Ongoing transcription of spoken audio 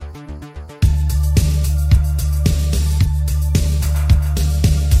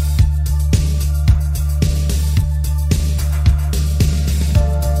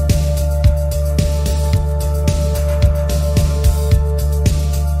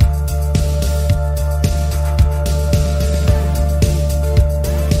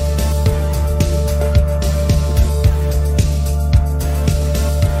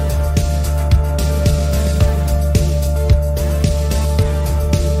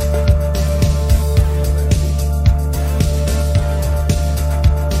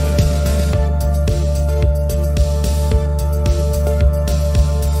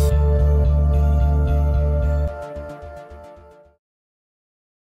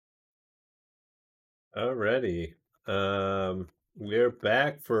Alrighty. We're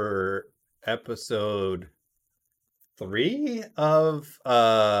back for episode 3 of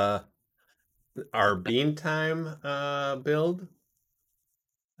our Bean Time build.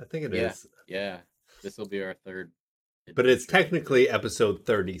 I think it Yeah, is. yeah. This will be our third But it's adventure. technically episode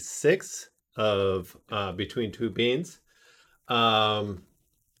 36 of Between Two Beans. Um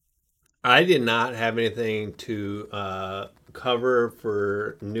I did not have anything to cover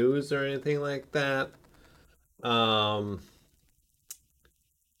for news or anything like that. Um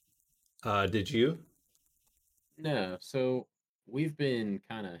did you? No, so we've been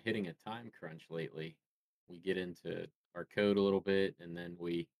kind of hitting a time crunch lately. We get into our code a little bit, and then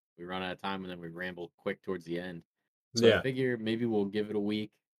we run out of time, and then we ramble quick towards the end. So I Yeah. figure maybe we'll give it a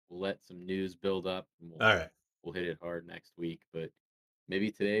week. We'll let some news build up, and we'll All right. we'll hit it hard next week. But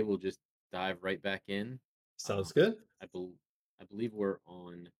maybe today we'll just dive right back in. Sounds Um, good. I bel I believe we're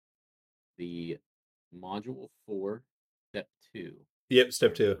on the module 4, step 2, Yep, if I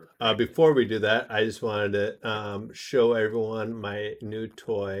step two. remember correctly. Before we do that, I just wanted to Okay. show everyone my new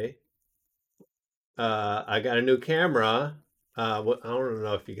toy. I got a new camera. I don't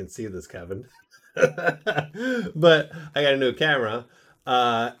know if you can see this, Kevin, but I got a new camera,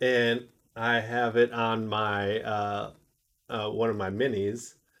 and I have it on my one of my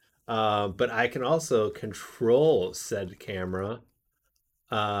minis. But I can also control said camera.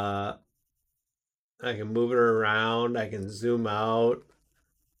 Uh, I can move it around. I can zoom out.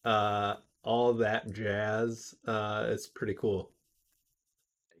 uh all that jazz. It's pretty cool.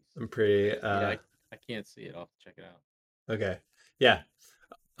 I'm pretty Yeah, I can't see it. I'll have to check it out. okay. Yeah.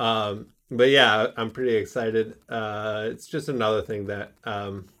 But yeah, I'm pretty excited. It's just another thing that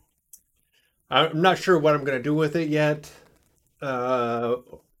I'm not sure what I'm gonna do with it yet. Uh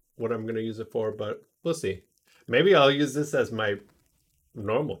what I'm gonna use it for, but we'll see. Maybe I'll use this as my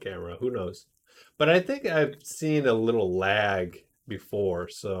normal camera. Who knows? But I think I've seen a little lag before,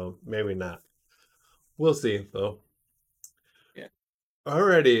 so maybe not. We'll see though. Yeah.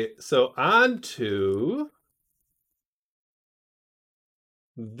 Alrighty, so on to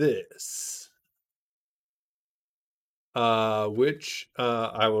this, which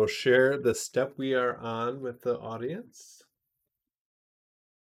I will share the step we are on with the audience.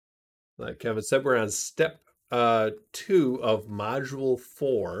 Like Kevin said, we're on step 2 of module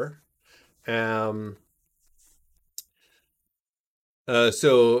 4. Um,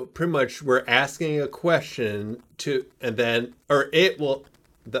 so pretty much we're asking a question to, and then, or it will,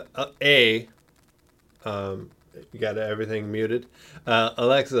 the you got everything muted.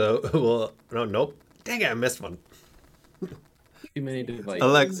 Alexa will, no, nope. Dang it, I missed one. Too many devices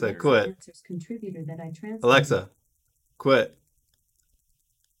Alexa, apparently. quit. Alexa, quit.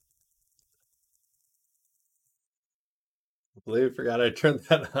 I believe I forgot I turned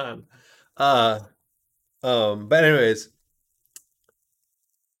that on. Uh but anyways,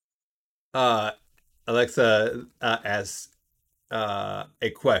 uh Alexa asks a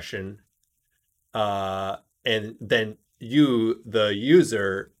question, uh and then you, the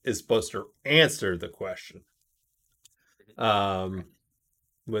user, is supposed to answer the question um Correct.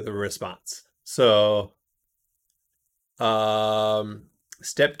 with a response. So um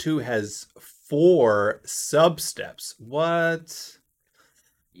step 2 has 4 sub steps. What?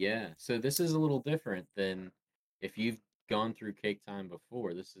 Yeah. So this is a little different than if you've gone through Cake Time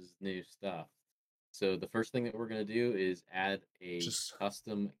before. This is new stuff. So the first thing that we're going to do is add a Just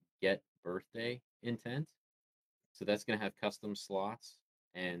custom get birthday intent. So that's going to have custom slots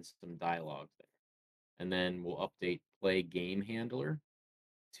and some dialogue there. And then we'll update play game handler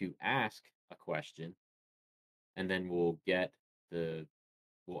to ask a question, and then the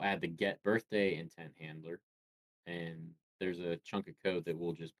we'll add the get birthday intent handler, and there's a chunk of code that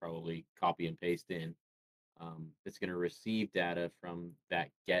we'll just probably copy and paste in. It's going to receive data from that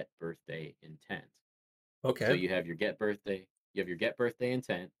get birthday intent. So okay. you have your get birthday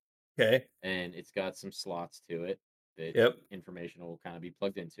intent, Okay. and it's got some slots to it that Yep. information will kind of be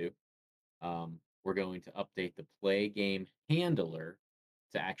plugged into. We're going to update the play game handler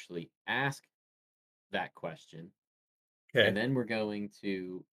to actually ask that question. And Okay. then we're going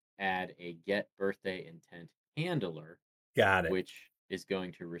to add a get birthday intent handler, Got it. which is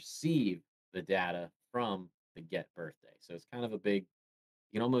going to receive the data from the get birthday. So it's kind of a big,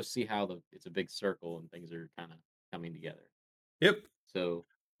 you can almost see how it's a big circle and things are kind of coming together. Yep. So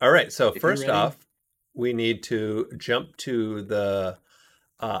All right. So if you're first ready, off, we need to jump to the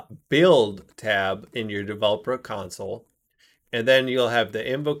build tab in your developer console, and then you'll have the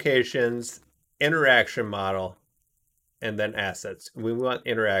invocations, interaction model, and then assets. We want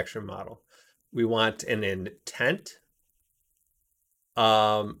interaction model. We want an intent.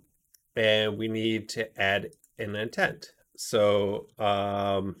 Um, and we need to add an intent. So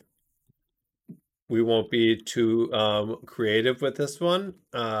we won't be too creative with this one.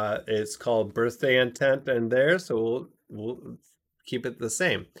 It's called birthday intent in there, so we'll keep it the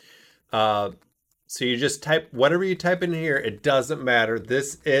same. Uh, so you just type whatever you type in here. It doesn't matter.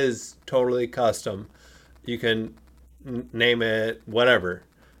 This is totally custom. You can name it whatever.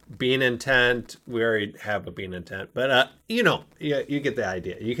 Bean intent. We already have a bean intent, but you get the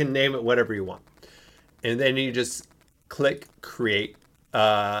idea. You can name it whatever you want, and then you just click create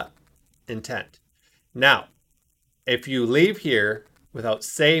intent. Now, if you leave here without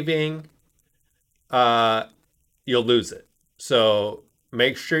saving, uh, you'll lose it. So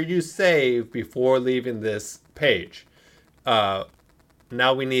make sure you save before leaving this page. Uh,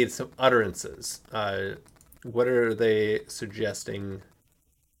 now we need some utterances. What are they suggesting?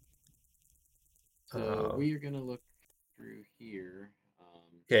 So we are going to look through here.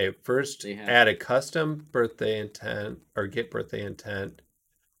 Okay, first They have add a custom birthday intent or get birthday intent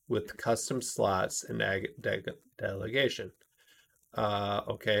with custom slots and delegation.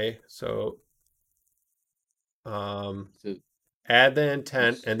 Okay, so so add the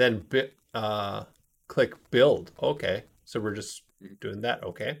intent each. and then click build. Okay, so we're just Mhm. doing that.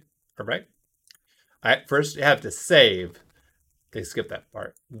 Okay, all right. First you have to save. They skip that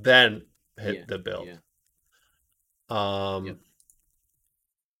part. Then hit Yeah, the build. yeah, yep. Um,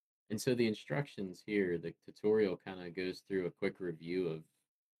 And so the instructions here, the tutorial kind of goes through a quick review of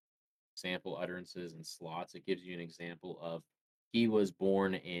sample utterances and slots. It gives you an example of he was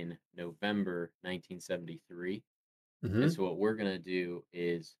born in November 1973. And mhm, so what we're going to do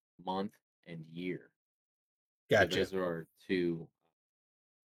is month and year. So gotcha. those are our two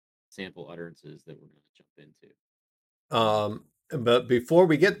sample utterances that we're going to jump into. But before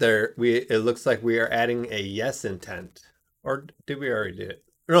we get there, it looks like we are adding a yes intent. Or did we already do it?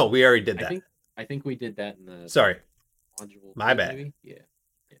 No, we already did I that. think I think we did that in the Sorry, module my 2 bad. maybe. Yeah.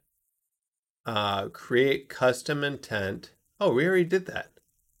 Yeah. Create custom intent. Oh, we already did that.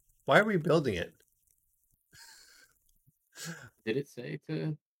 Why are we building it? Did it say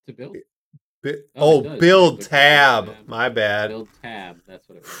to build? Oh, it Oh, does. So we build click the build tab. tab. My bad. Build tab, that's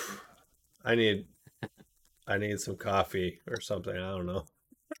what it was. Yeah. I need I need some coffee or something. I don't know.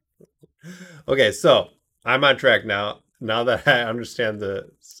 Okay, so I'm on track now. Now that I understand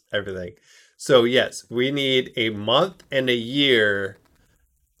the everything. So yes, we need a month and a year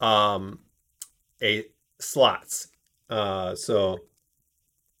um a slots. So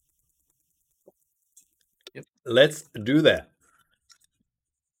Yep. let's do that.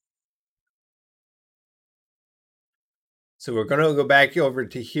 So we're going to go back over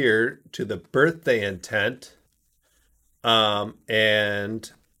to here to the birthday intent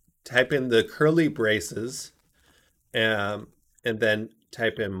and type in the curly braces and then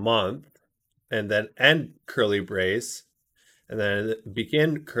type in month and then end curly brace and then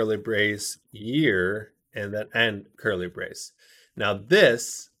begin curly brace year and then end curly brace. Now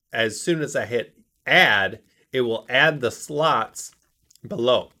this, as soon as I hit add, it will add the slots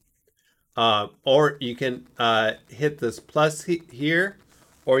below. Or you can hit this plus here,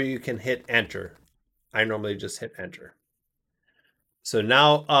 or you can hit enter. I normally just hit enter. So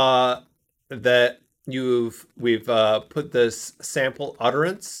now that we've put this sample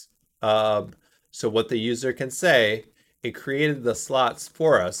utterance, so what the user can say, it created the slots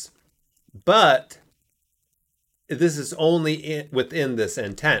for us, but this is only within this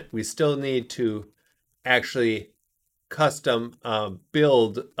intent. We still need to actually custom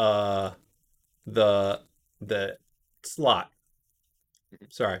build the the slot.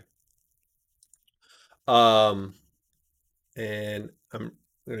 Mhm. Sorry. Um, and I'm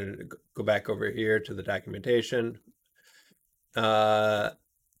going to go back over here to the documentation. Uh,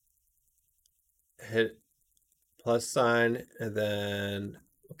 hit plus sign and then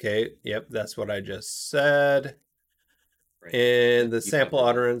okay, yep, that's what I just said. Right. And Yep. the You sample covered that.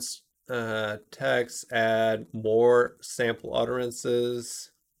 utterance text, add more sample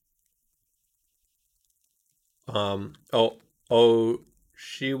utterances. Oh, oh,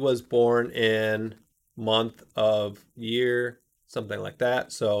 she was born in month of year, something like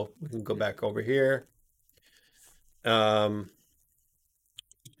that. So we can go Mhm. back over here. Um,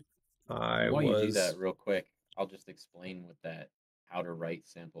 I And while you do was, that, real quick, I'll just explain what that how to write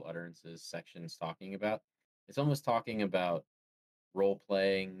sample utterances section is talking about. It's almost talking about role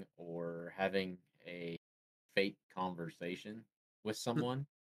playing or having a fake conversation with someone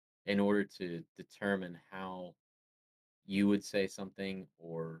in order to determine how you would say something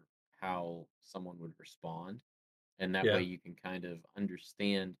or how someone would respond. And that way yeah, you can kind of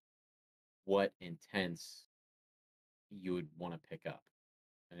understand what intents you would want to pick up.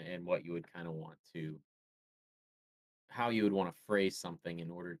 And and what you would kind of want to, how you would want to phrase something in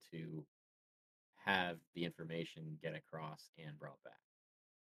order to have the information get across and brought back.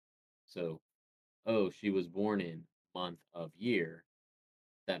 So, oh, she was born in month of year.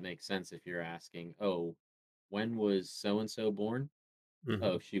 That makes sense if you're asking, oh, when was so and so born? Oh,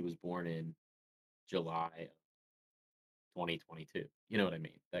 Hmm. she was born in July of 2022. You know what I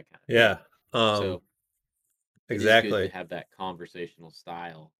mean? That kind of thing. Yeah. So it is good to Exactly. have that conversational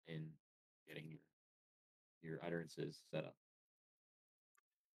style in getting your utterances set up.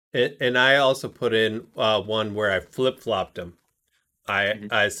 And I also put in one where I flip flopped him. Hmm.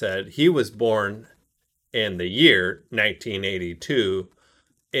 I said he was born in the year 1982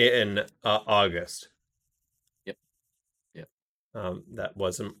 in August. Yep. Yep.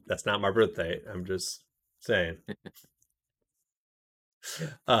 That's not my birthday. I'm just saying. Yeah.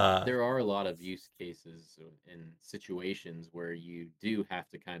 Uh, There are a lot of use cases and situations where you do have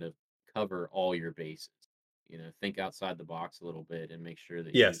to kind of cover all your bases. Think outside the box a little bit and make sure that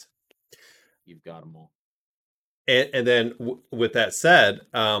you've yes. you've got them all. And then with that said,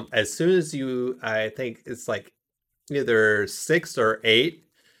 as soon as I think it's like either six or eight,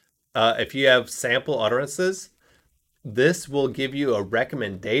 if you have sample utterances, this will give you a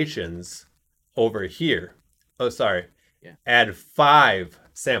recommendations over here. Oh, sorry. Yeah. Add five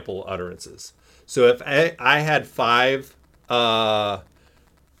sample utterances. So if I had five, I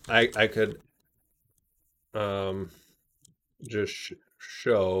could um, just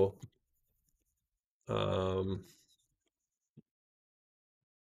show. Um,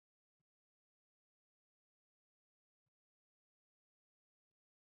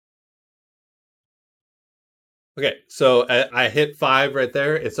 okay, so I hit five right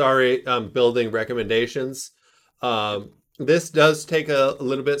there. It's already building recommendations. Yep. This does take a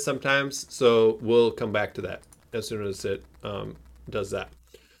little bit sometimes, so we'll come back to that as soon as it does that.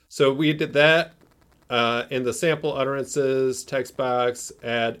 So we did that in the sample utterances text box,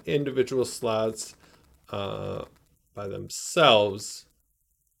 add individual slots uh, by themselves,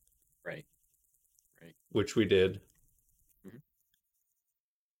 Right. Right. which we did.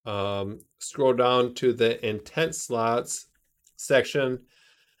 Hmm. Scroll down to the intent slots section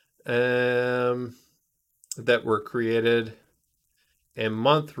that were created. And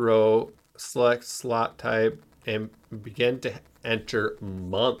month row, select slot type and begin to enter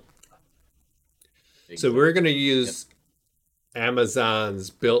month. So we're going to Exactly. Yep. use Amazon's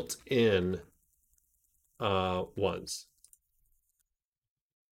built-in ones.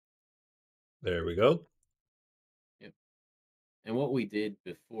 There we go. Yep. And what we did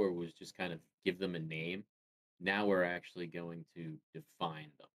before was just kind of give them a name. Now we're actually going to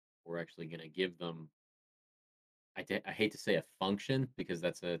define them. We're actually going to give them, I hate to say a function because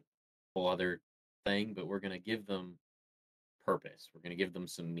that's a whole other thing, but we're going to give them purpose. We're going to give them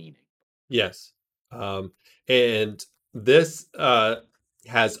some meaning. Yes. And this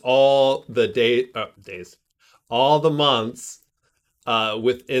has all the days, all the months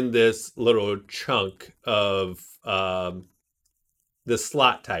within this little chunk of the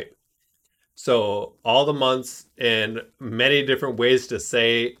slot type. So all the months and many different ways to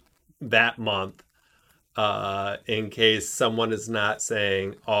say that month in case someone is not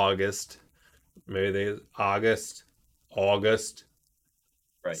saying August. Maybe they August, Right.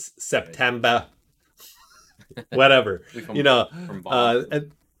 Right. September, whatever. We You from know, from uh,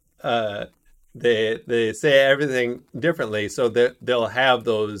 Boston. uh, they say everything differently, so they'll have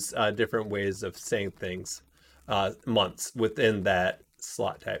those different ways of saying things, months within that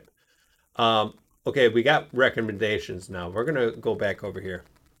slot type. Okay, we got recommendations now. We're gonna go back over here.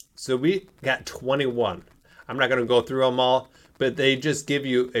 So we got 21. I'm not gonna go through them all, but they just give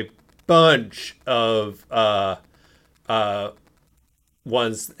you a bunch of uh,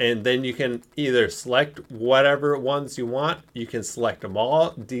 ones, and then you can either select whatever ones you want. You can select them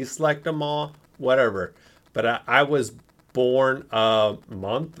all, deselect them all, whatever. But I was born a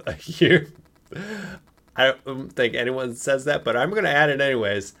month, a year. I don't think anyone says that, but I'm going to add it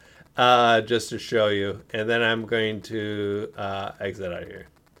anyways, just to show you. And then I'm going to exit out of here.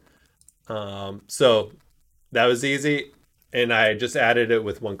 So that was easy, and I just added it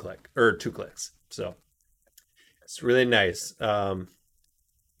with one click or two clicks. So it's really nice.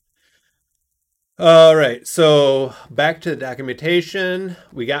 All right, so back to the documentation.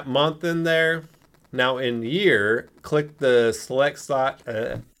 We got month in there. Now in year, click the select slot.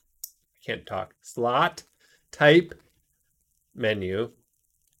 I can't talk. Slot type menu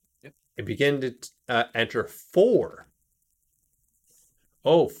Yep. and begin to enter four.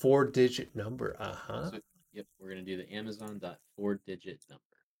 Oh, 4-digit number. Uh huh. So yep, we're gonna do the Amazon dot 4-digit number.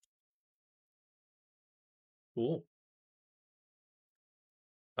 Cool.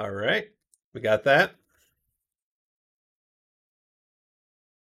 All right. We got that.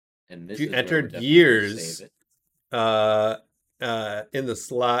 And If this you is where we're entered definitely going to save years it. uh, in the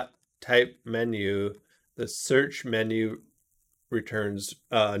slot type menu, the search menu returns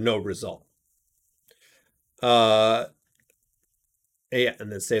no result. Yeah,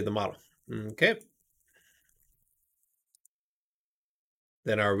 and then save the model. Okay.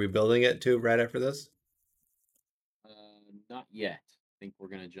 Then are we building it too right after this? Not yet. I think we're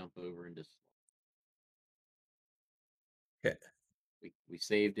going to jump over into. Okay. We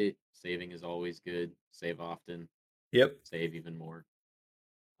saved it. Saving is always good. Save often. Yep. Save even more.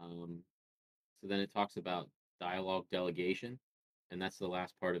 So then it talks about dialogue delegation, and that's the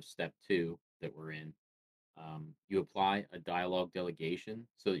last part of step 2 that we're in. You apply a dialogue delegation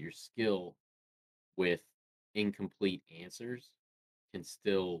so that your skill with incomplete answers can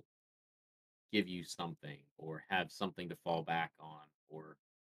still give you something or have something to fall back on, or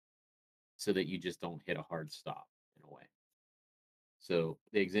so that you just don't hit a hard stop in a way. So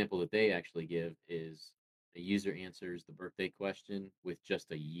the example that they actually give is a user answers the birthday question with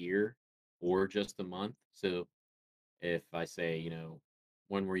just a year or just a month. So if I say,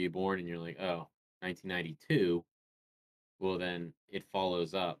 when were you born? And you're like, oh, 1992, well, then it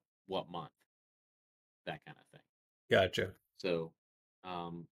follows up what month, that kind of thing. Gotcha. So,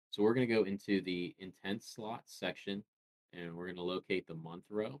 so we're going to go into the intent slot section and we're going to locate the month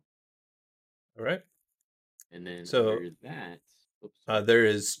row. All right. And then So under that, oops, sorry. there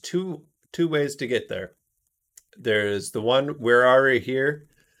is two ways to get there. There's the one we're already here.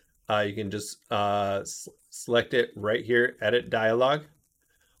 You can just select it right here, edit dialog,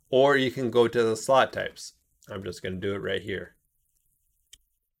 or you can go to the slot types. I'm just going to do it right here.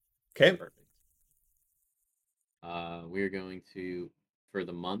 Okay. Perfect. We are going to, for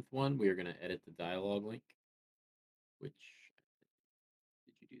the month one, we are going to edit the dialogue link, which,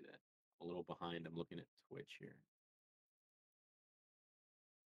 did you do that? A little behind. I'm looking at Twitch here.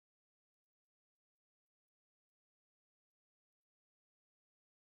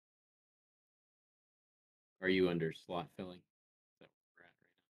 Are you under slot filling? Is that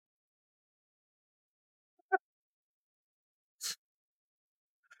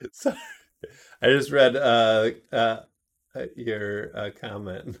where we're at right So I just read your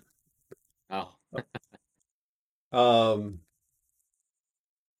comment. now? Oh,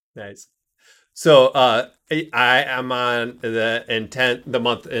 Nice. So I am on the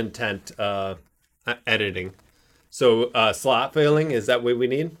month intent editing. So slot filling, is that what we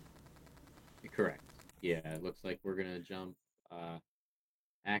need? correct. Yeah, it looks like we're going to jump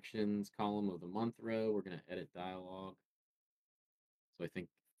actions column of the month row. We're going to edit dialogue. So I think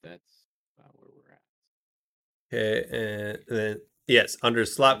that's about where we're at. Okay, and then yes, under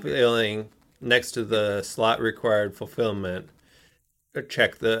slot filling, next to the slot required fulfillment,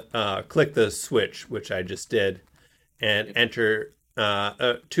 check the click the switch, which I just did, and Yep. enter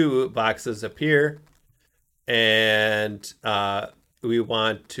two boxes appear, and we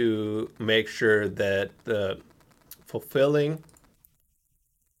want to make sure that the fulfilling.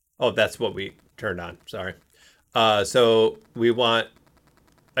 Oh, that's what we turned on. Sorry. So we want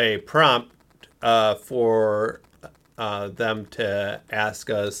a prompt for them to ask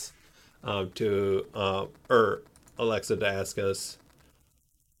us or Alexa to ask us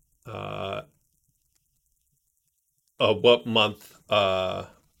what month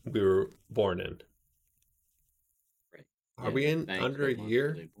we were born in. Right. Are Yeah, we the in thanks. under a What month were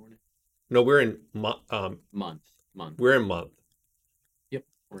year? they born in? No, we're in Month. Month. we're in month. Yep.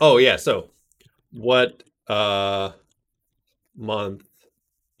 We're in Oh month. yeah, so what month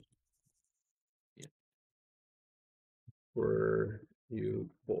Yeah. were you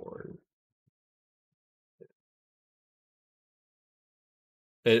born?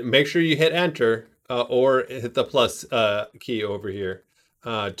 And make sure you hit enter or hit the plus key over here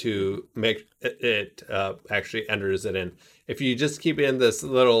to make it actually enters it in. If you just keep it in this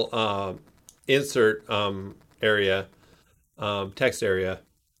little insert area, text area,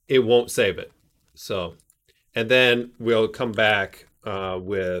 it won't save it. So, and then we'll come back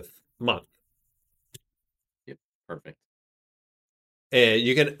with month. Yep. Perfect. And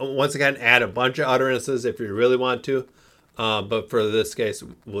you can once again add a bunch of utterances if you really want to, but for this case,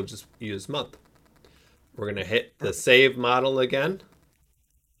 we'll just use month. We're going to hit the save model again.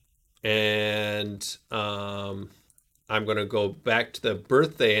 And I'm going to go back to the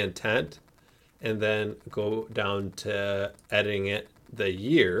birthday intent and then go down to editing it the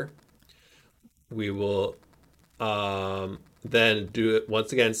year. We will then do it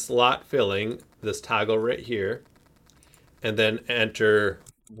once again, slot filling this toggle right here, and then enter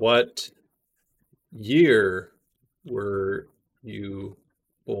what year were you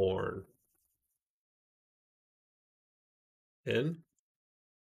born in,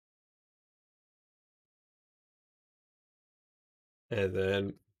 and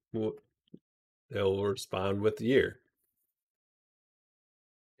then they'll respond with the year.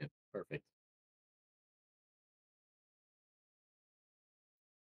 Yep, perfect.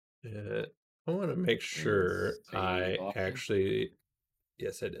 I want to make And sure save I often. actually,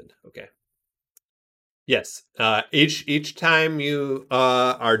 yes, I did. Okay. Yes. Each time you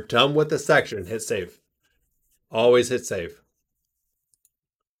are done with the section, hit save. Always hit save.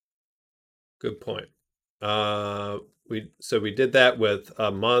 Good point. We did that with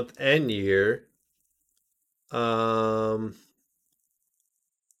a month and year.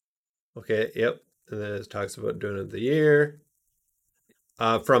 Okay, yep. And then it talks about doing it the year.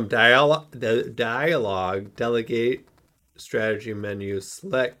 From the dialogue, delegate strategy menu,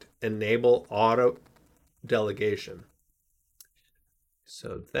 select enable auto delegation.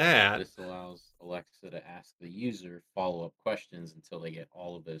 So that This allows Alexa to ask the user follow-up questions until they get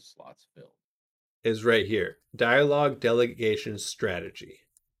all of those slots filled. is right here. Dialogue delegation strategy.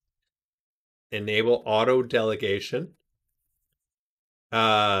 Enable auto delegation.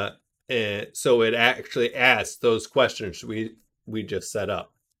 Uh, and so it actually asks those questions we just set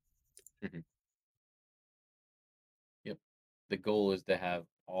up. Mhm. Yep. The goal is to have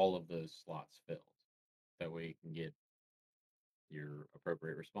all of those slots filled. That way you can get your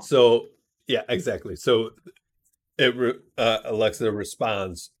appropriate response. So yeah, exactly. So Alexa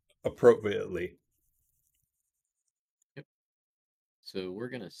responds appropriately. Yep. So we're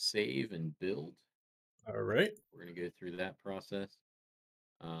going to save and build. All right. We're going to go through that process.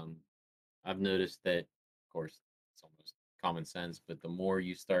 Um, I've noticed that, of course, it's almost common sense, but the more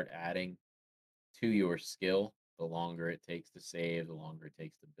you start adding to your skill, the longer it takes to save, the longer it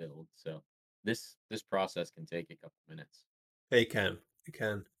takes to build. So this process can take a couple minutes. They can. They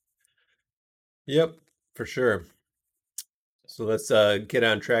can. Yep, for sure. So, So let's get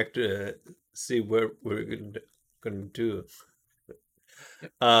on track to see what we're going to do.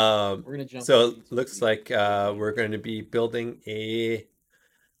 yep, Um, we're gonna jump so it into looks the like play game. we're going to be building a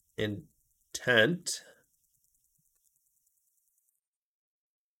intent.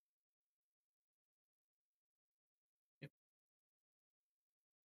 Yep.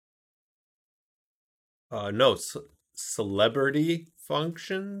 No, celebrity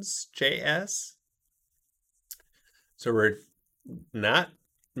functions JS. So we're not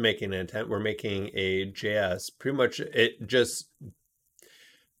making an intent. We're making a JS. Pretty much,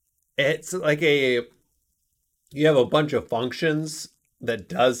 it's like you have a bunch of functions that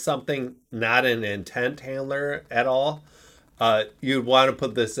does something, not an intent handler at all. You'd want to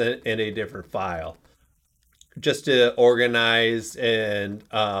put this in a different file just to organize, and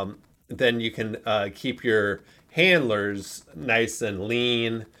then you can keep your handlers nice and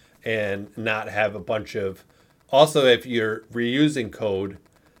lean and not have a bunch of. Also, if you're reusing code,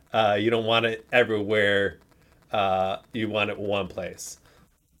 you don't want it everywhere. You want it one place.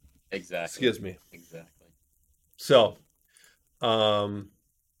 Exactly. Excuse me. Exactly. So, um,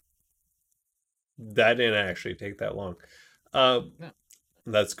 that didn't actually take that long. Uh, No.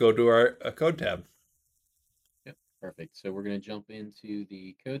 let's go to our code tab. Yep. Perfect. So we're gonna jump into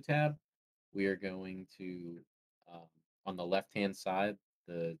the code tab. We are going to um, on the left hand side,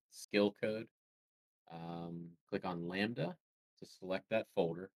 the skill code. Click on Lambda to select that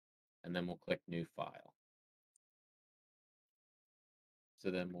folder, and then we'll click New File.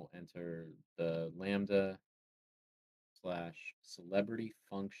 So then we'll enter the Lambda slash celebrity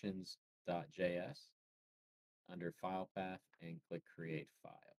functions.js under file path and click Create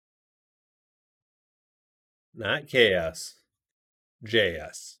File. Not KS,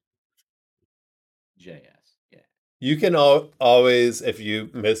 JS. JS, yeah. You can always, if you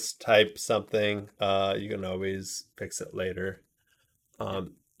mistype something, you can always fix it later. Yep.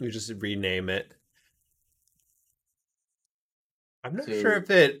 You just rename it. I'm not sure So, if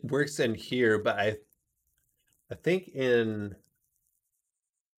it works in here, but I think in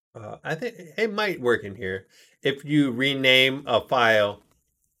I think it might work in here. If you rename a file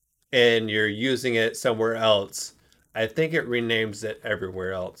and you're using it somewhere else, I think it renames it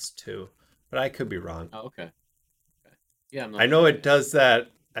everywhere else too. But I could be wrong. oh, okay. Okay. Yeah, I'm I not know sure it either. does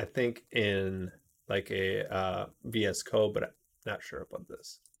that. I think in like a VS Code, but I'm not sure about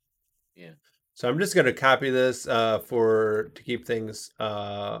this. Yeah. So I'm just going to copy this for to keep things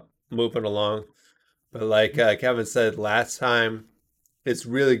moving along. But like Kevin said last time, it's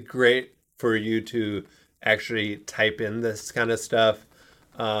really great for you to actually type in this kind of stuff,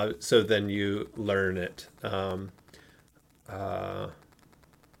 so then you learn it. Uh,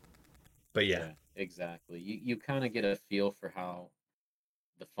 but yeah, Yeah, exactly. You kind of get a feel for how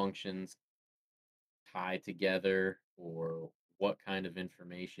functions tie together or what kind of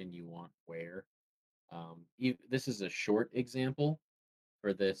information you want where. This is a short example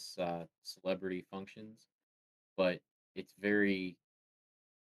for this celebrity functions, but it's very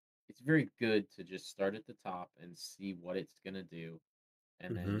it's very good to just start at the top and see what it's going to do,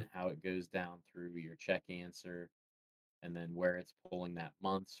 and Mm-hmm. then how it goes down through your check answer, and then where it's pulling that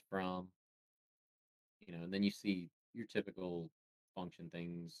months from, and then you see your typical function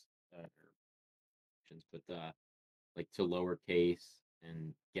things, or functions, but like to lowercase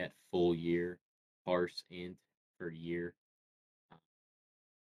and get full year, parse int for year. Uh,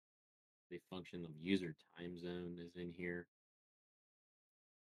 the function of user time zone is in here.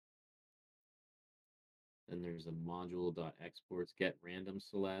 Then there's a module.exports, get random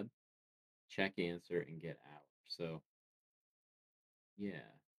celeb, check answer, and get hour. So yeah,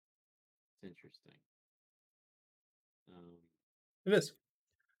 it's interesting. Um, It is.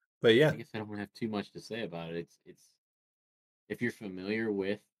 But yeah, I guess I don't have too much to say about it. It's if you're familiar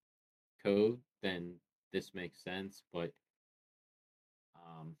with code, then this makes sense. But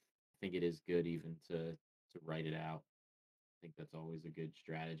I think it is good even to write it out. I think that's always a good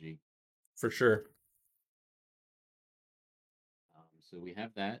strategy. for sure. So we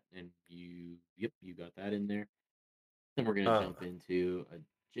have that, and yep, you got that in there. Then we're gonna Uh, jump into a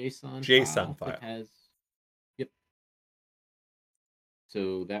JSON JSON file that file. has, yep.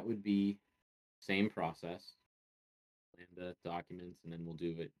 So that would be same process, lambda documents, and then we'll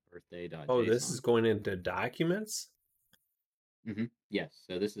do it Oh, this birthday.json. is going into documents. Yes,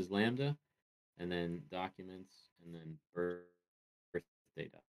 so this is lambda, and then documents, and then birthday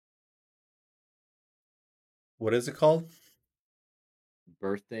What is it called?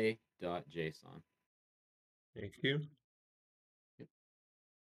 birthday.json. Thank you. Yep.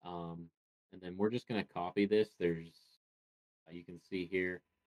 And then we're just gonna copy this. There's you can see here,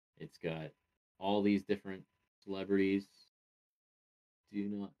 it's got all these different celebrities. Do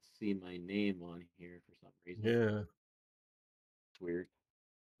not see my name on here for some reason. Yeah. It's weird,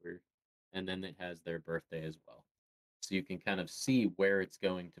 weird. And then it has their birthday as well, so you can kind of see where it's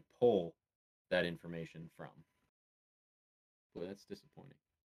going to pull that information from. Boy, that's disappointing.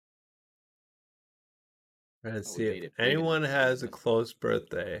 Let's Oh, we see if made it big enough anyone to be has a visible. close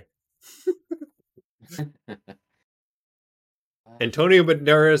birthday. uh, Antonio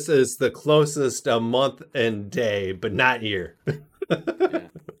Banderas is the closest a month and day, but not year. yeah.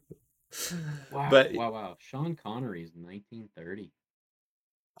 Wow, But wow, wow. Sean Connery is 1930.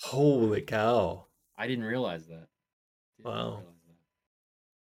 holy Wow. cow. I didn't realize that. Did not Wow. realize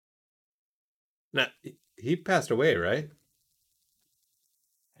that. Now, he passed away, right?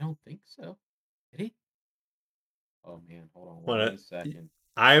 I don't think so. Did he? Oh man, hold on What? 1 second.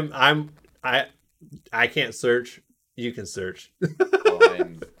 I'm I I can't search. You can search. Oh,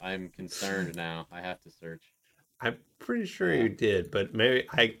 I'm concerned now. I have to search. I'm pretty sure Uh you did, but maybe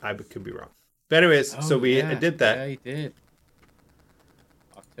I could be wrong. But anyways, oh so we yeah, did yeah, that. he did.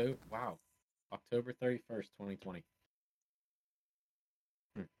 October, wow. October 31st, 2020.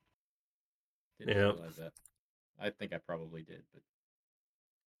 Hmm. Didn't Yeah. realize that. I think I probably did, but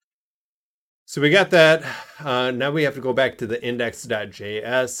So we got that. Now we have to go back to the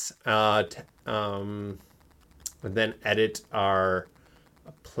index.js and then edit our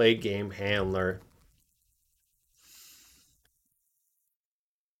play game handler.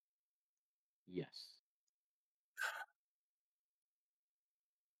 yes.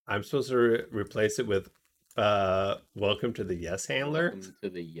 I'm supposed to replace it with welcome to the yes handler. Welcome to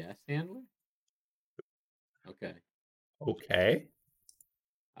the yes handler. Okay. Okay.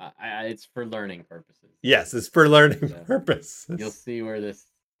 It's for learning purposes. Yes, it's for learning So you'll purposes. see where this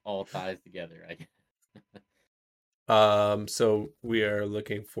all ties together. I guess. So we are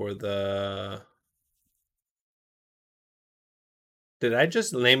looking for the. Did I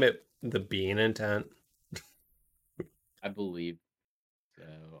just name it the bean intent? I believe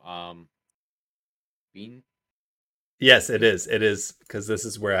so. Bean. Yes, it Bean. is. It is because this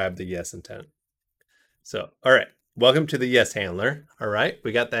is where I have the yes intent. So, all right. Welcome to the yes handler. All right,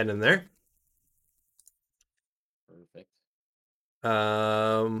 we got that in there. Perfect.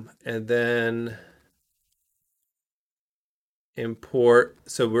 And then import.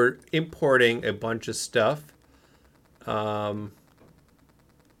 So we're importing a bunch of stuff. Um,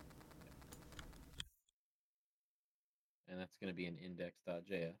 And that's going to be an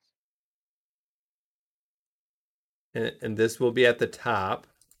index.js. and this will be at the top,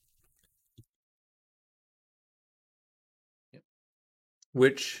 Yep.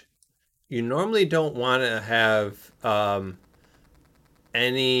 which you normally don't want to have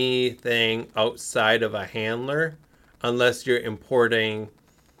anything outside of a handler unless you're importing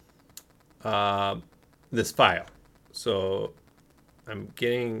uh, this file. So I'm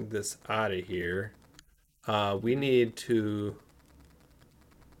getting this out of here. We Hmm. need to.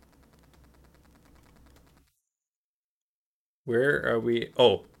 Where are we?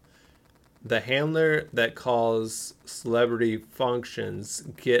 Oh, the handler that calls celebrity functions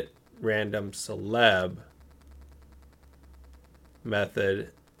get random celeb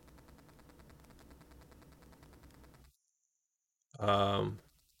method um,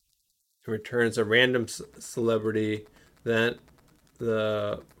 returns a random celebrity. Then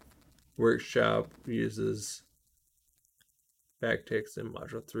the workshop uses backticks in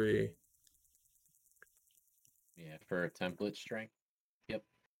module 3. Yeah, for a template string. Yep.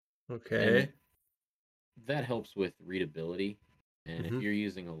 And Okay. that helps with readability. And if Mm-hmm. you're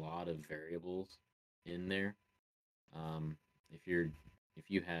using a lot of variables in there, um, if you're if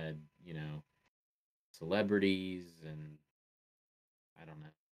you had, celebrities and I don't know,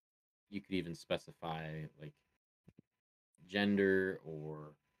 you could even specify like gender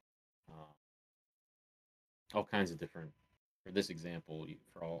or uh, all kinds of different, for this example,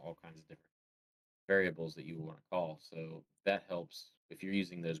 for all kinds of different variables that you want to call. So that helps if you're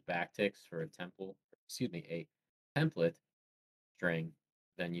using those backticks for a a template string,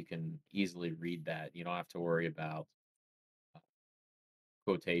 then you can easily read that. You don't have to worry about uh,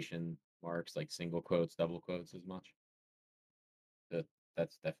 quotation marks like single quotes, double quotes as much. That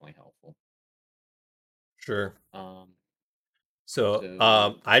that's definitely helpful. Sure. Um, So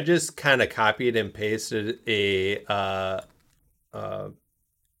so I just kind of copied and pasted uh,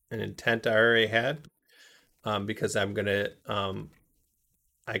 an intent I already had because I'm gonna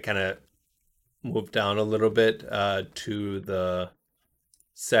I kind of moved down a little bit to the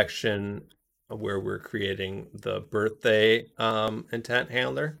section where we're creating the birthday intent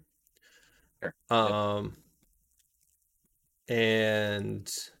handler. sure, yep, Um, and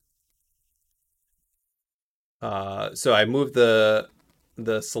so I moved the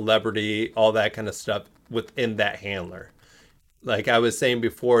celebrity, all that kind of stuff within that handler. Like I was saying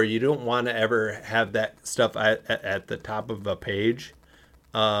before, you don't want to ever have that stuff at the top of a page,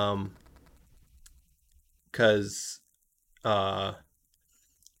 because uh,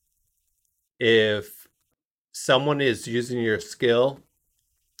 if someone is using your skill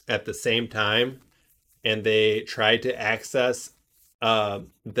at the same time and they try to access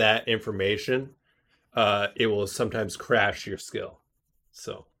that information, it will sometimes crash your skill.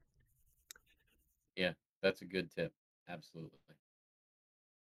 So, yeah, that's a good tip. Absolutely.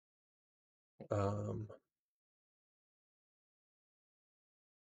 um,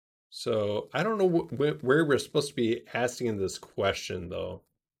 so I don't know where we're supposed to be asking this question though.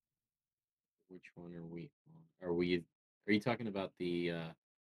 Which one are we on? Are you talking about the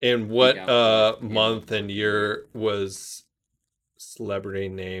In seek what out the in what month and month and year? year was celebrity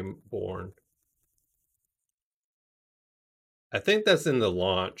name born? I think that's in the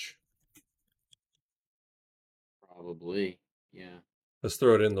launch. Probably. Yeah. Let's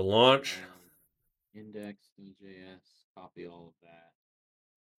throw it in the launch. Um, index.js, copy all of that.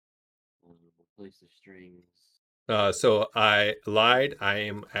 Replace the strings. So I lied. I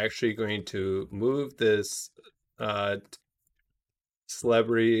am actually going to move this uh,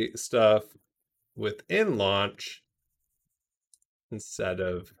 celebrity stuff within launch instead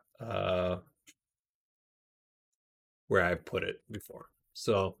of where I put it before.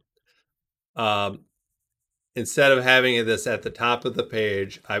 So um, instead of having this at the top of the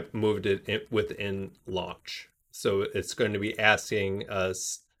page, I moved it within launch. So it's going to be asking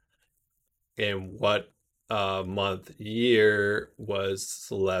us in what month, year was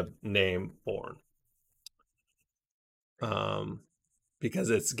celeb name born. Um, because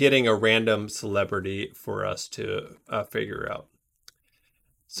it's getting a random celebrity for us to figure out.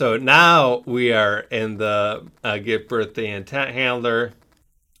 So Hmm. now we are in the get birthday intent handler.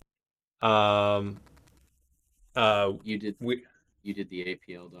 Um, uh, You did we you did the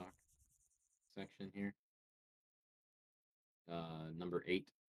APL doc section here. Number 8.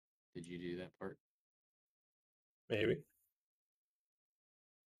 Did you do that part? maybe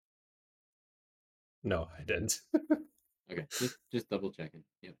no, I didn't Okay, just double checking.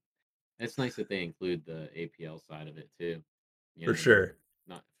 Yep. It's nice that they include the APL side of it too. for They're sure.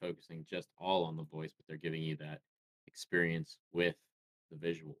 not focusing just all on the voice, but they're giving you that experience with the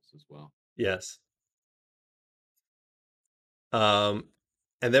visuals as well. Yes. Um,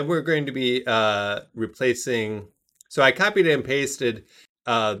 and then we're going to be replacing. So I copied and pasted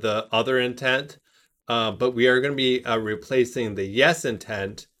the other intent, but we are going to be replacing the yes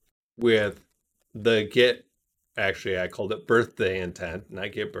intent with the get. Actually, I called it birthday intent,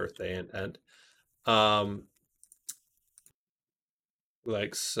 not get birthday intent. Um,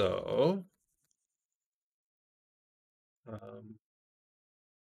 like so. I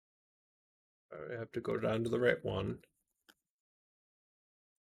have to go down to the right one.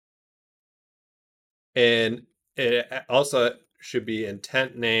 And it also should be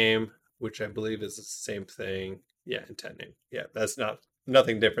intent name, which I believe is the same thing. Yeah, intent name. Yeah, that's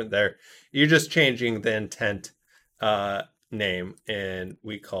nothing different there. You're just changing the intent name, and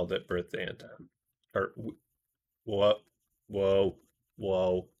we called it birthday intent. Or what? Whoa,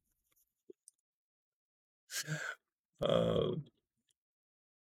 whoa. Uh,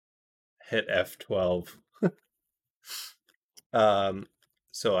 hit F12.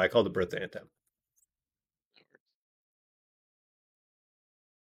 So I called it birthday intent.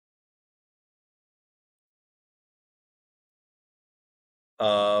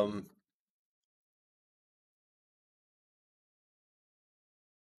 Um,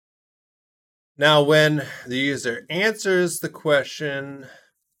 Now, when the user answers the question,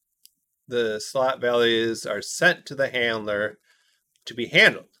 the slot values are sent to the handler to be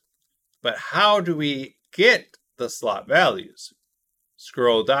handled. But how do we get the slot values?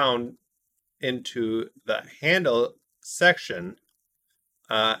 Scroll down into the handle section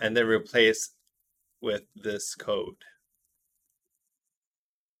and then replace with this code.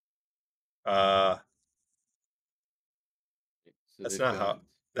 So That's they've not got. how.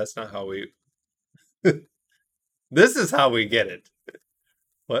 That's not how we. This is how we get it.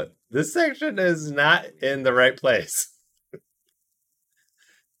 What? This section is not in the right place.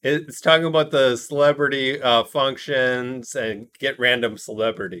 It's talking about the celebrity functions and get random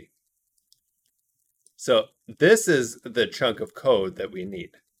celebrity. So this is the chunk of code that we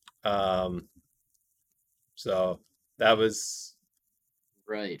need. So that was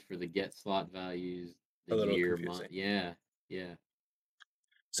Right, for the get slot values, a the little year, month. confusing. Yeah, yeah.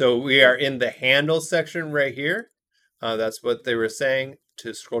 So we So are in the handle section right here. That's what they were saying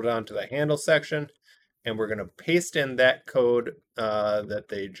to scroll down to the handle section. And we're going to paste in that code that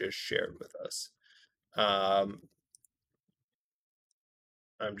they just shared with us. I'm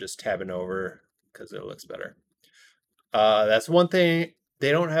just tabbing over because it looks better. That's one thing.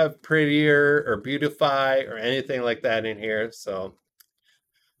 They don't have prettier or beautify or anything like that in here. So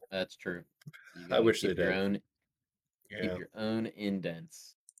that's true. You I got to wish they did. keep Yeah. your own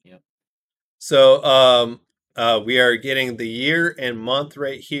indents. Yep. So we are getting the year and month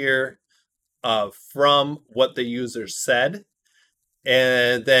right here from what the user said.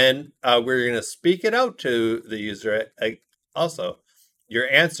 And then we're going to speak it out to the user. Also, your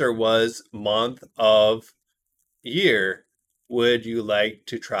answer was month of year. Would you like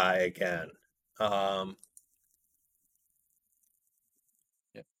to try again? Um,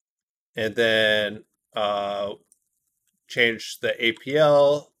 Yep. and then change the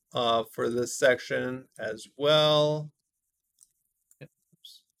APL for this section as well. Yep.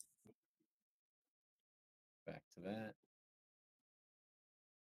 Back to that.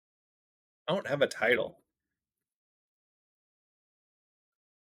 I don't have a title.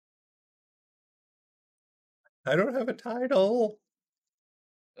 I don't have a title.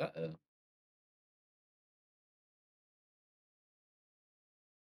 Uh-oh.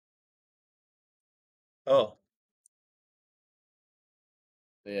 Oh,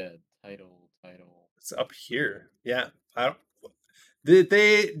 Yeah, title. it's up here. Yeah. I don't. Did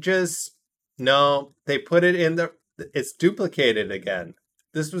they just. No, they put it in the. It's duplicated again.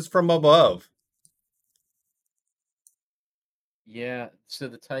 This was from above. Yeah, so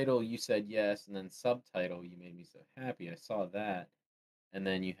the title you said yes, and then subtitle you made me so happy. I saw that, and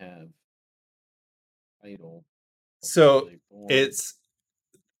then you have title. What month were So they born? it's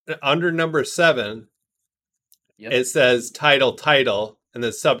under number 7. Yep. It says title, and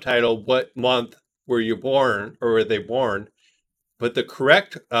the subtitle, what month were you born or were they born? But the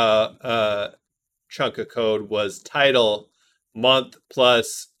correct chunk of code was title, month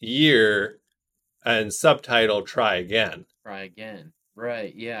plus year, and subtitle, try again. Try again.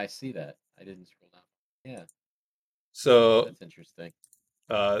 Right. Yeah, I see that. I didn't scroll down. Yeah, So that's interesting.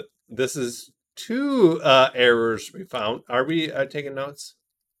 this is 2 errors we found. Are we taking notes?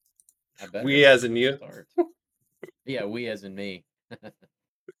 I better We as be in for a you? start. Yeah, we as in me.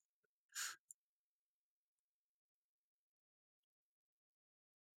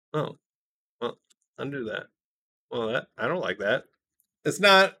 Oh, well, undo that. Well, I don't like that. It's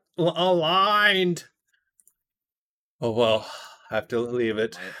not aligned. Oh well, I have to leave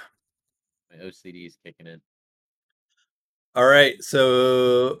it. My OCD is kicking in. All right,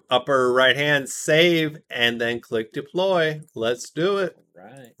 so upper right hand, save, and then click deploy. Let's do it. All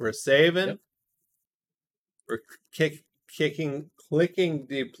right. We're saving. Yep. We're clicking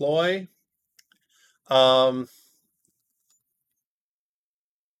deploy. Um,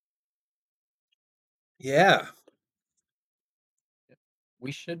 Yeah.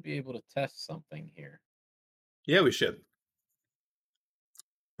 We should be able to test something here. Yeah, we should.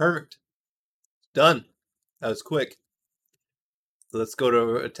 Perfect. Done. That was quick. Let's go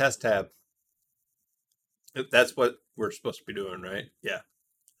to a test tab. That's what we're supposed to be doing, right? Yeah.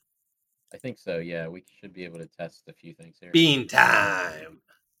 I think so. Yeah, we should be able to test a few things here. Bean time.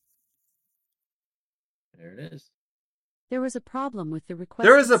 There it is. There was a problem with the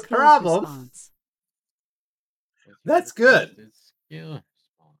There is requested a skills problem. response. That's good. Skill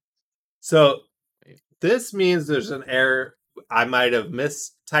response. So Wait, this means there's an error. I might have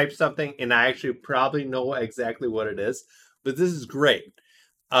mistyped something, and I actually probably know exactly what it is. But this is great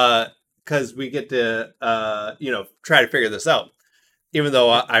because we get to try to figure this out. Even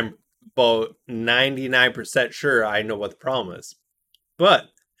though I'm about 99% sure I know what the problem is. But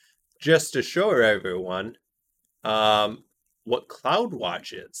just to show everyone what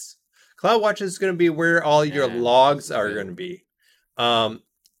CloudWatch is. CloudWatch is going to be where all your Yeah, logs this is are good. going to be.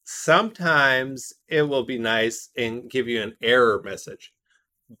 Sometimes it will be nice and give you an error message.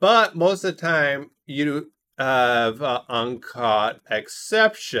 But most of the time, you have uncaught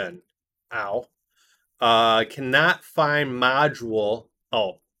exception. Ow. Cannot find module.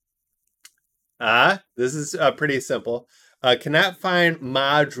 Oh. This is pretty simple. Cannot find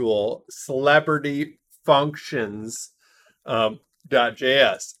module celebrity functions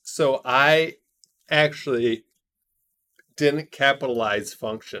 .js. So I actually didn't capitalize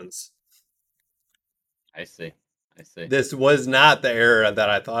functions. I see. This was not the error that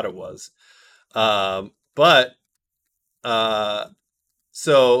I thought it was. But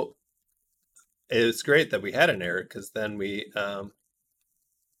so it was great that we had an error because then we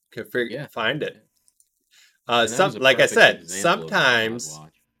could find it. Like I said, sometimes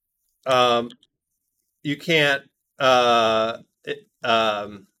you can't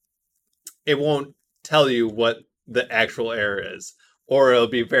it won't tell you what the actual error is, or it'll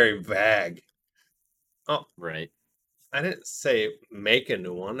be very vague. Oh, right. I didn't say make a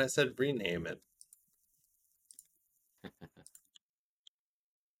new one. I said rename it.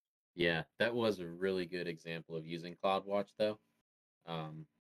 Yeah, that was a really good example of using CloudWatch, though. You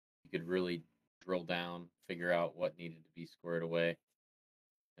could really drill down, figure out what needed to be squared away.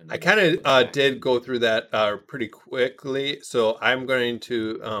 I kind of did go through that pretty quickly, so I'm going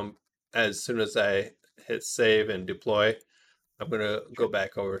to, as soon as I hit save and deploy, I'm going to go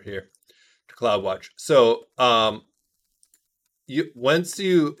back over here to CloudWatch. So once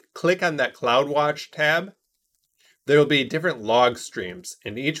you click on that CloudWatch tab, there'll be different log streams,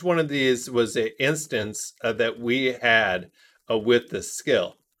 and each one of these was an instance that we had with the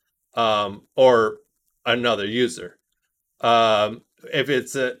skill or another user. If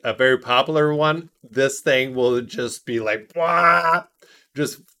it's a very popular one, this thing will just be like, wah,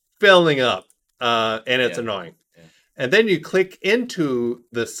 just filling up, and it's annoying. Yeah. And then you click into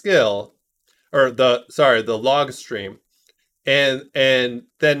the skill, or the log stream, and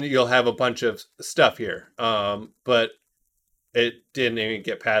then you'll have a bunch of stuff here. But it didn't even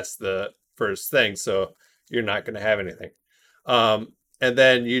get past the first thing, so you're not going to have anything. And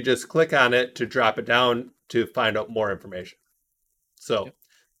then you just click on it to drop it down to find out more information. So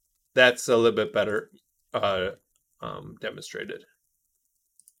that's a little bit better demonstrated.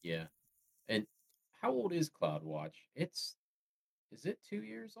 Yeah. And how old is CloudWatch? Is it 2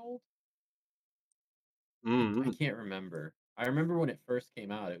 years old? Mm-hmm. I can't remember. I remember when it first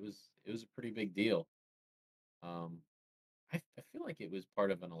came out, it was a pretty big deal. I feel like it was part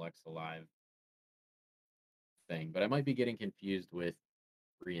of an Alexa Live thing, but I might be getting confused with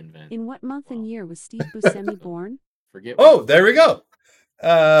reInvent. In what month and year was Steve Buscemi born? Forget. Oh, there we go.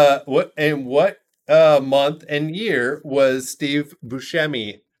 What month and year was Steve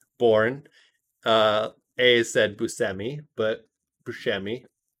Buscemi born? A said Buscemi, but Buscemi.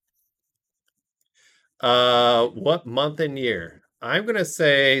 What month and year? I'm gonna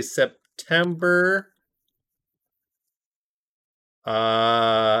say September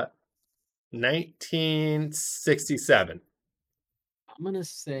 1967. I'm gonna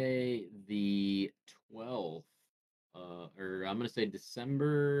say the 12th, or I'm gonna say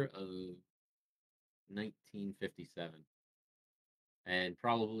December of 1957. And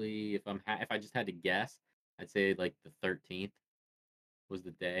probably if I just had to guess, I'd say like the 13th was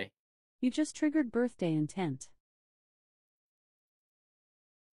the day. You just triggered birthday intent.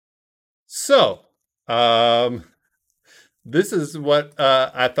 So, this is what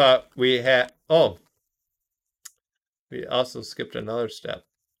I thought we had. Oh, we also skipped another step.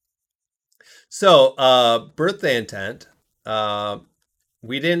 So, birthday intent.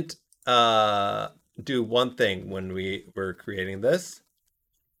 We didn't do one thing when we were creating this.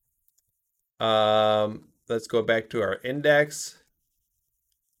 Let's go back to our index.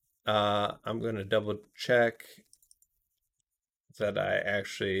 I'm going to double check that I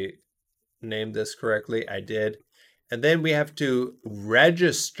actually named this correctly. I did. And then we have to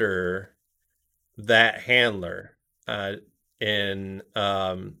register that handler in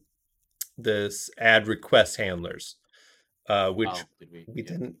this add request handlers, which Oh, did we? we Yeah.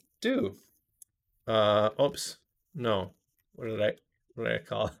 didn't do. Oops. No. What did I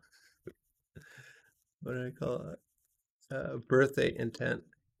call it? What did I call it? Birthday intent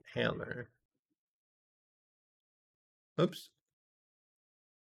handler. Oops.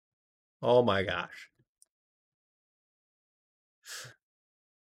 Oh my gosh.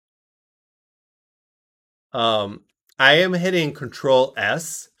 I am hitting Control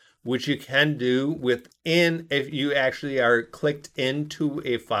S, which you can do within if you actually are clicked into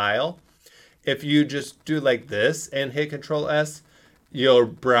a file. If you just do like this and hit Control S, your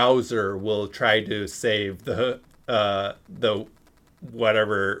browser will try to save the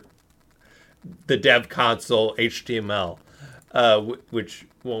whatever the dev console HTML, which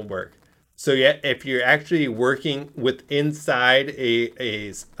won't work. So yeah, if you're actually working with inside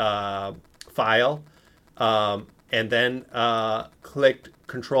a file, and then click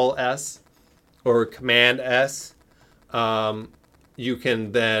Control S or Command S, you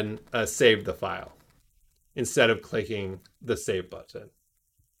can then save the file instead of clicking the save button.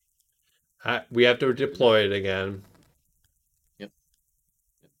 We have to deploy it again. Yep.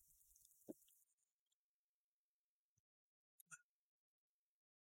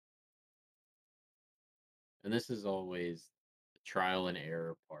 And this is always the trial and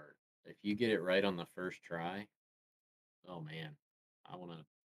error part. If you get it right on the first try, oh man, I want to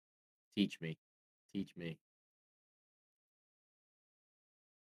teach me. Teach me.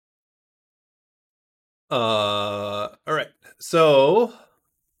 All right. So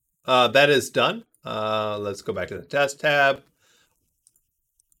that is done. Let's go back to the test tab.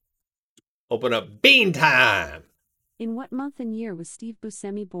 Open up Bean Time In what month and year was Steve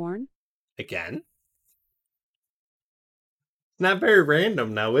Buscemi born? again. Not very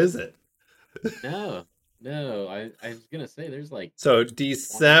random now, is it? No, no. I was gonna say there's like So 20,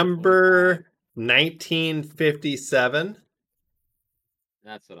 December 25. 1957.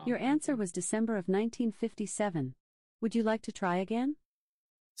 That's what I'm Your answer thinking. was December of 1957. Would you like to try again?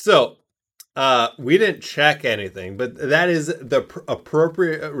 So we didn't check anything, but that is the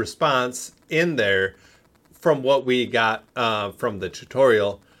appropriate response in there from what we got from the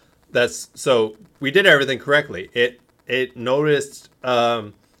tutorial. That's so we did everything correctly. It noticed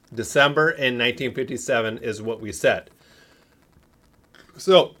December in 1957 is what we said.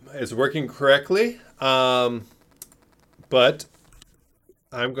 So it's working correctly. But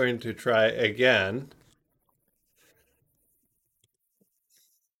I'm going to try again.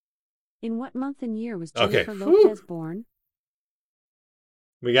 In what month and year was Okay. Jennifer Whew. Lopez born?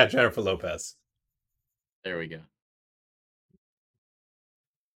 We got Jennifer Lopez. There we go.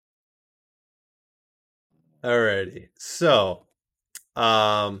 Alrighty. So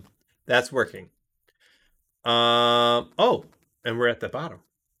that's working. Oh, and we're at the bottom.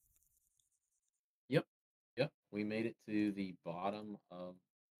 Yep. Yep. We made it to the bottom of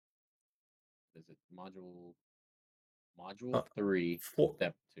is it module 3, Four,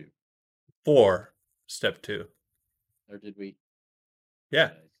 step 2. 4, step 2. Or did we? Yeah.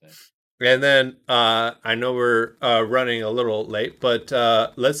 What did I say? And then I know we're running a little late, but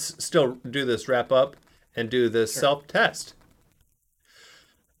let's still do this wrap up and do this Sure. self-test.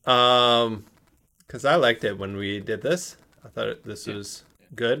 Because I liked it when we did this. I thought this Yeah. was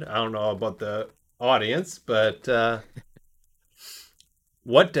good. I don't know about the audience, but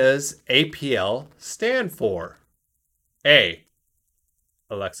what does APL stand for? A.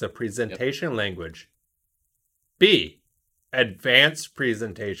 Alexa Presentation Language. B. Advanced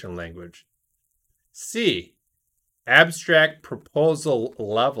Presentation Language. C. Abstract Proposal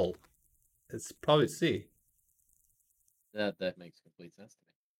Level. It's probably C. That makes complete sense to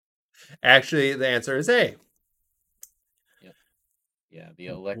me. Actually, the answer is A. Yep. Yeah, the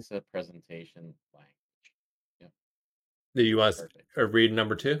Alexa presentation language. Yep. Do you want Perfect. to read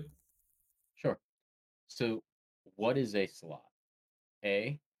number 2? Sure. So, what is a slot?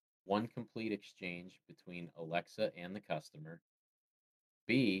 A, one complete exchange between Alexa and the customer.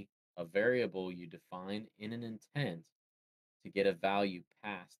 B, a variable you define in an intent to get a value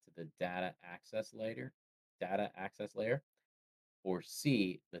passed to the data access layer. Or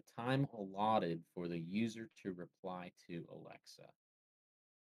C, the time allotted for the user to reply to Alexa.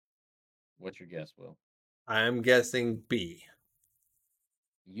 What's your guess, Will? I'm guessing B.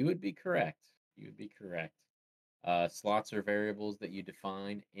 You would be correct. You would be correct. Slots are variables that you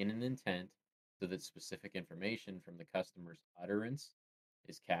define in an intent so that specific information from the customer's utterance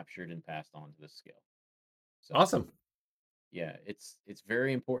is captured and passed on to the skill. So Awesome. yeah, it's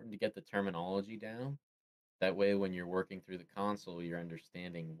very important to get the terminology down. That way, when you're working through the console, you're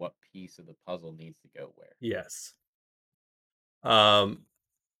understanding what piece of the puzzle needs to go where. Yes. Um,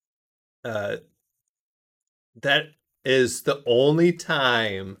 uh, that is the only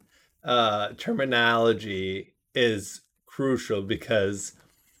time terminology is crucial, because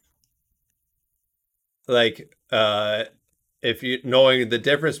like if you knowing the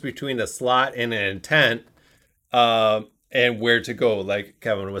difference between a slot and an intent, and where to go, like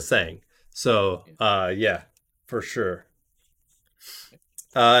Kevin was saying. So yeah, for sure.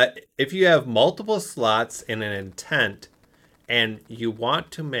 If you have multiple slots in an intent and you want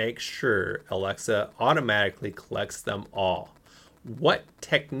to make sure Alexa automatically collects them all, what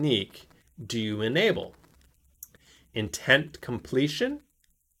technique do you enable? Intent completion?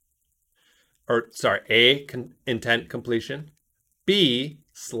 Or, sorry, intent completion, B,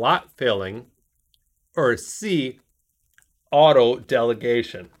 slot filling, or C, auto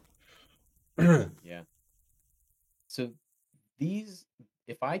delegation? Yeah. So these,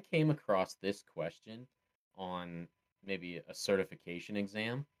 if I came across this question on maybe a certification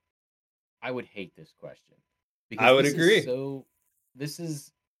exam, I would hate this question I because would agree. this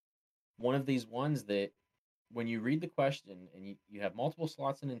is one of these ones that when you read the question and you have multiple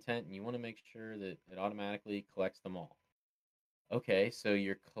slots in intent and you want to make sure that it automatically collects them all. Okay, so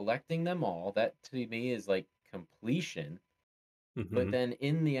you're collecting them all. That to me is like completion. But Mm-hmm. then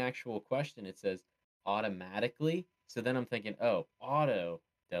in the actual question, it says automatically. So then I'm thinking, oh, auto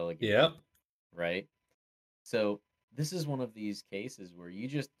Yep. delegation, right? So this is one of these cases where you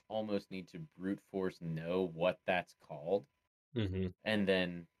just almost need to brute force know what that's called. Mm-hmm. And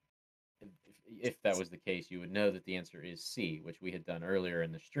then if that was the case, you would know that the answer is C, which we had done earlier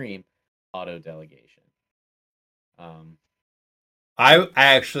in the stream, auto delegation. Um, I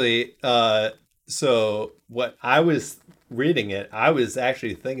actually, so what I was reading it, I was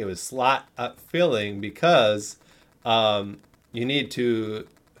actually thinking it was slot filling, because you need to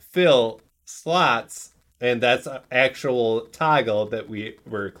fill slots, and that's an actual toggle that we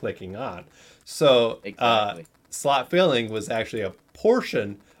were clicking on. So exactly. slot filling was actually a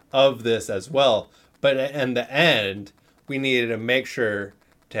portion of this as well. But in the end, we needed to make sure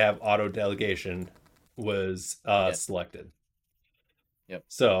to have auto delegation was Yes. selected. Yep.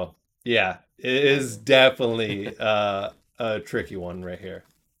 So yeah, it I is agree. definitely a tricky one right here.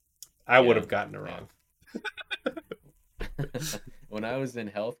 I would Yeah. have gotten it Yeah. wrong. When I was in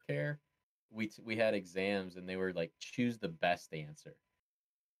healthcare, we had exams and they were like choose the best answer.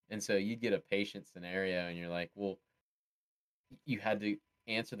 And so you'd get a patient scenario and you're like, well, you had to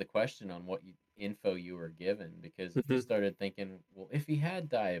answer the question on what info you were given, because if you Mhm. started thinking, well, if he had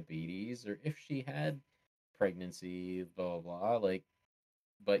diabetes or if she had pregnancy, blah blah blah, like,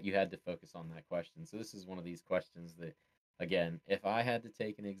 but you had to focus on that question. So this is one of these questions that, again, if I had to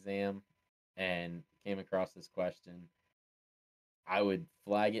take an exam and came across this question, I would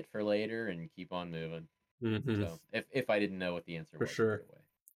flag it for later and keep on moving. Mhm. So if I didn't know what the answer For was right sure. away.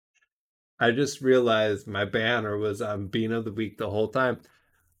 I just realized my banner was on Bean of the Week the whole time.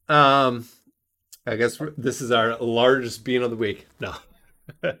 Um, I guess this is our largest Bean of the Week. No.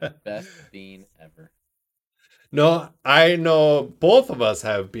 Best bean ever. No, I know both of us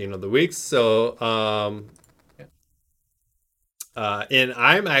have Bean of the Week. So, Yeah. and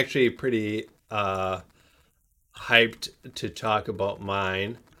I'm actually pretty hyped to talk about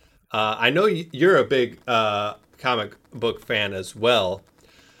mine. I know you're a big comic book fan as well.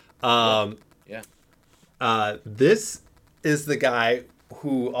 Yep. Um, Yeah. this is the guy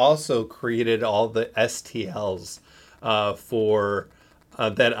who also created all the STLs for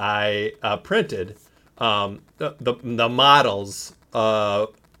that I printed. The models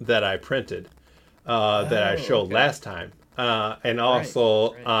that I printed that I Oh, showed okay. last time. And Right.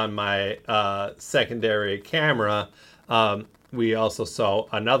 also Right. on my secondary camera, we also saw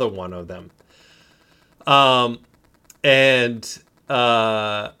another one of them. Um, and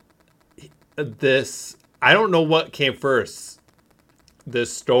this, I don't know what came first.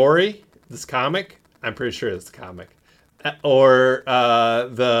 This story, this comic, I'm pretty sure it's a comic, or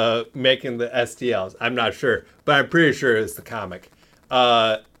the making the STLs. I'm not sure, but I'm pretty sure it's the comic.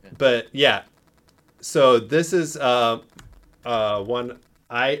 Yeah. But yeah, so this is one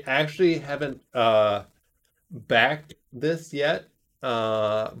I actually haven't backed this yet,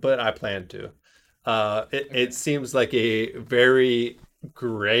 but I plan to. It Okay. seems like a very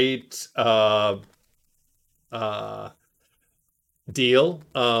great uh, deal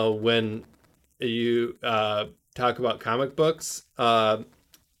when you talk about comic books.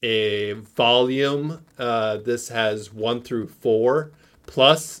 a volume. This has 1 through 4.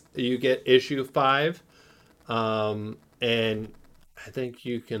 Plus, you get issue 5. And I think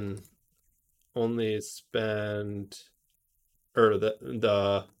you can only spend, or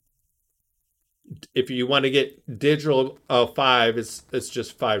the if you want to get digital 5, it's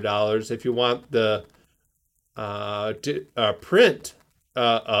just $5. If you want the print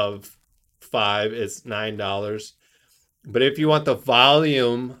of 5, it's $9. But if you want the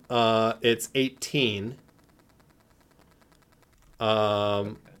volume, it's 18.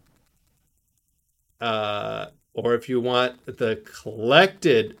 Um, Okay. or if you want the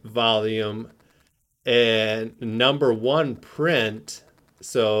collected volume and number 1 print,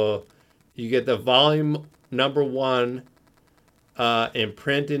 so you get the volume number 1 in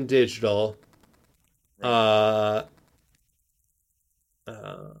print and digital. Right. Uh,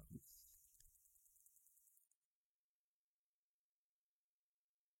 uh,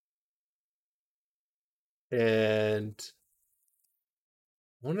 and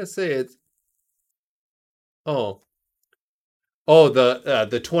I want to say it's oh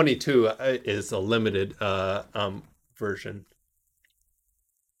the 22 is a limited version.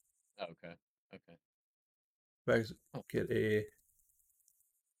 Okay. Okay. Let's Oh, get a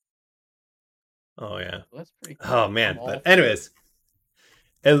oh yeah. well, that's pretty Oh cool. I'm man, but all for it. anyways,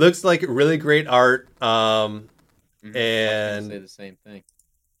 it looks like really great art. I was gonna say And the same thing.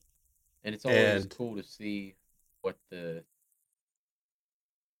 And it's always and cool to see what the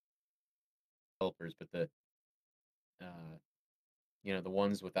developers, but uh, the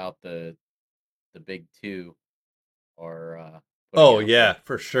ones without the big two are putting oh out yeah, there.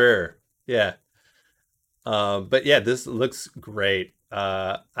 for sure. Yeah. But yeah, this looks great.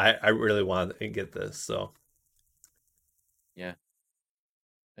 I really want to get this. So Yeah,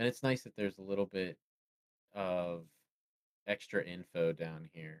 and it's nice that there's a little bit of extra info down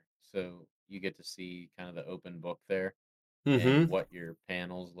here, so you get to see kind of the open book there and mm-hmm. what your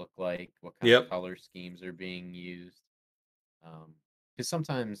panels look like, what kind of Yep. color schemes are being used. Because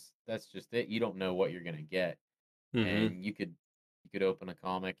sometimes that's just it. You don't know what you're gonna get, Mm-hmm. and you could open a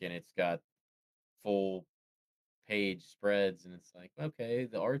comic and it's got full page spreads, and it's like, okay,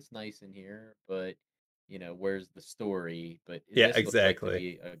 the art's nice in here, but where's the story? But Yeah, this looks like to exactly.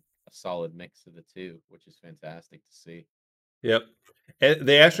 be a solid mix of the two, which is fantastic to see. Yep. And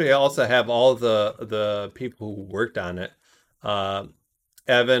they actually also Absolutely. have all the people who worked on it. Uh,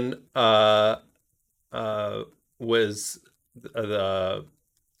 Evan uh, was the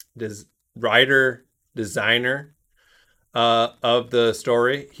des- writer designer of the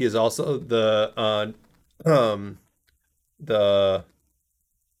story. He is also the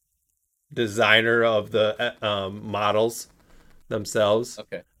designer of the models themselves.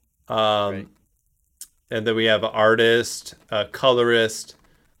 Okay. Right. Um, and then we have an artist, a colorist.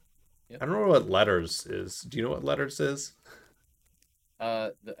 Yep. I don't know what letters is. Do you know what letters is?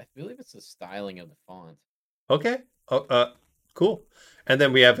 I believe it's the styling of the font. Okay. Oh, cool. And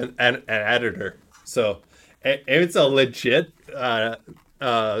then we have an editor. So it's a legit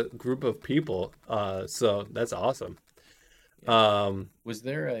group of people. So that's awesome. Yeah. Um, Was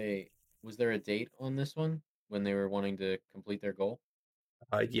there a was there a date on this one when they were wanting to complete their goal?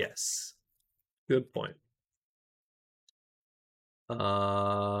 yes. Good point.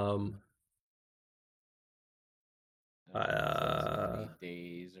 Um, I don't know if it says how uh, many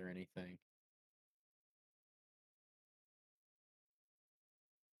days or anything.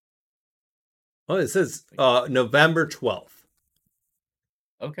 oh, it says Like, November 12th.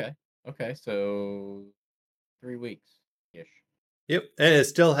 okay, okay, so 3 weeks ish. Yep, and it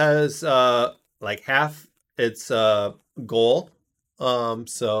still has like half its goal.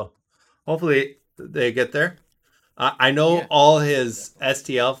 So hopefully they get there. I know Yeah, all yeah, his definitely.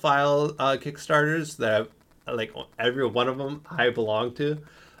 STL file Kickstarters that like every one of them I belong to.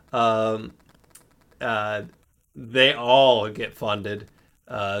 Um, uh, they all get funded.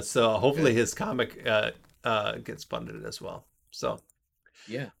 So hopefully Good. his comic gets funded as well. So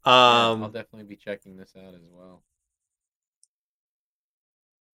Yeah, yeah, I'll um, definitely be checking this out as well.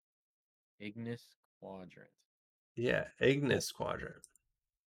 Ignis Quadrant. yeah, Cool. Ignis Quadrant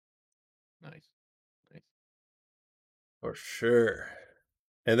Nice. Nice. for sure.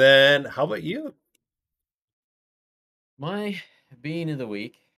 And then how about you? My bean of the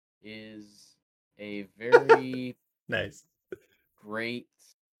week is a very Nice. great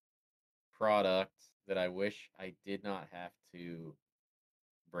product that I wish I did not have to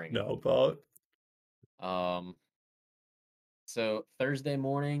bring No up. about. Um, so Thursday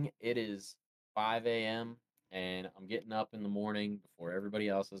morning, it is 5 a.m. and I'm getting up in the morning before everybody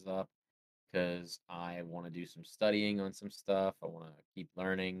else is up because I want to do some studying on some stuff. I want to keep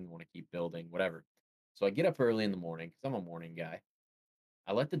learning, want to keep building, whatever. So I get up early in the morning because I'm a morning guy.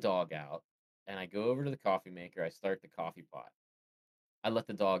 I let the dog out and I go over to the coffee maker. I start the coffee pot. I let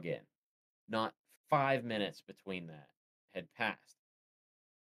the dog in. Not 5 minutes between that had passed.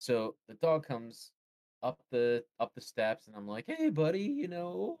 So the dog comes up the steps and I'm like, "Hey buddy,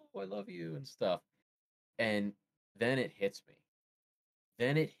 I love you" and stuff. And then it hits me.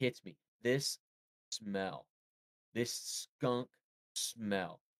 Then it hits me. This smell, this skunk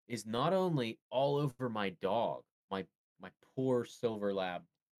smell is not only all over my dog, my poor silver lab,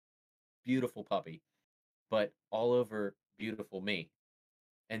 beautiful puppy, but all over beautiful me.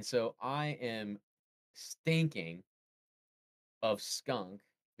 And so I am stinking of skunk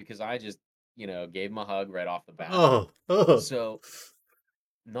because I just, gave him a hug right off the bat. Oh, oh. So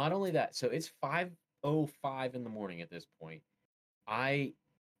not only that, so it's 5:05 in the morning at this point. I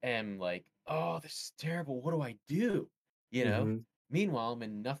am like, "Oh, this is terrible. What do I do?" You know? Hmm. Meanwhile, I'm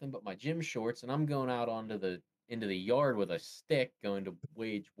in nothing but my gym shorts and I'm going out onto the into the yard with a stick going to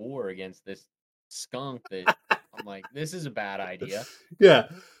wage war against this skunk that I'm like, "This is a bad idea." Yeah.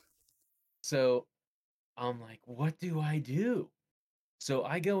 So, I'm like, "What do I do?" So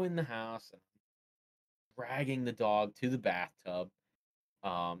I go in the house and dragging the dog to the bathtub.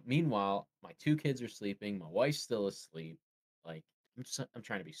 Meanwhile, my two kids are sleeping. My wife's still asleep. Like I'm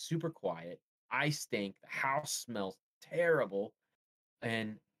trying to be super quiet. I stink. The house smells terrible,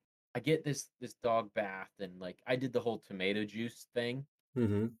 and I get this dog bath, and like I did the whole tomato juice thing,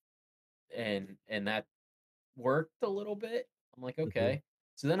 Hmm. and that worked a little bit. I'm like, Hmm. okay.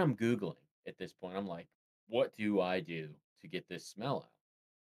 So then I'm googling at this point. I'm like, what do I do to get this smell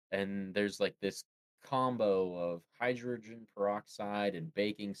out? And there's like this combo of hydrogen peroxide and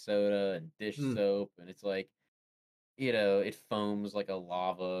baking soda and dish Mm. soap, and it's like, it foams like a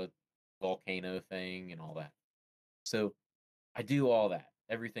lava volcano thing and all that. So I do all that.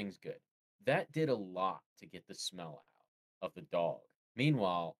 Everything's good. That did a lot to get the smell out of the dog.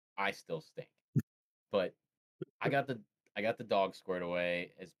 Meanwhile, I still stink. But I got the I got the dog squared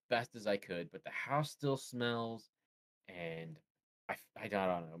away as best as I could, but the house still smells, and I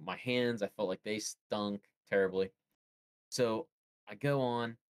don't know. My hands, I felt like they stunk terribly. So I go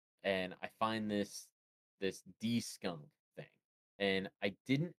on and I find this de-skunk thing. And I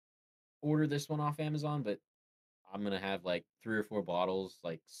didn't order this one off Amazon, but I'm gonna have like 3 or 4 bottles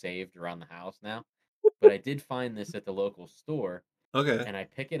like saved around the house now. But I did find this at the local store Okay. and I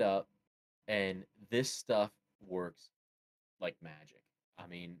pick it up and this stuff works like magic. I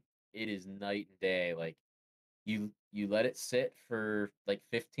mean, it is night and day. Like you let it sit for like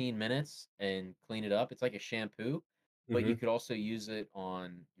 15 minutes and clean it up. It's like a shampoo, but you Hmm. could also use it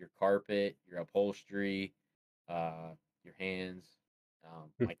on your carpet, your upholstery, uh, your hands,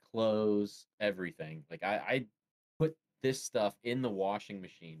 my clothes, everything. Like I put this stuff in the washing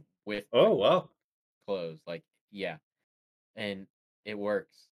machine with my Oh, wow. clothes. Like yeah, and it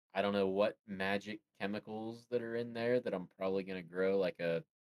works. I don't know what magic chemicals that are in there that I'm probably gonna grow like a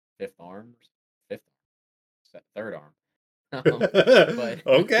fifth arm, fifth, third arm. But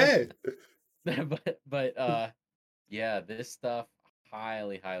Okay. but yeah, this stuff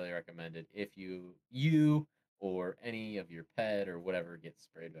highly recommended if you or any of your pet or whatever gets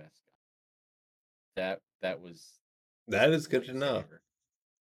sprayed by a skunk. That was That a is good to know. lifesaver.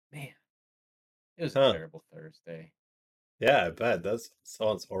 Man, it was a Huh. terrible Thursday. Yeah, I bet. That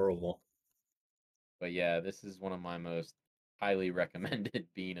sounds horrible. But yeah, this is one of my most highly recommended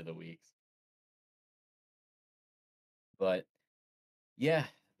bean of the weeks. But yeah,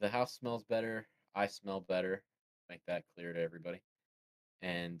 the house smells better. I smell better. Make that clear to everybody.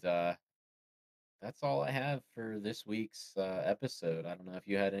 And that's all I have for this week's episode. I don't know if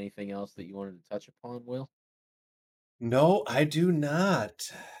you had anything else that you wanted to touch upon, Will. No, I do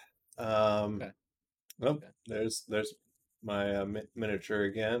not. Um, Okay, oh, okay, there's my miniature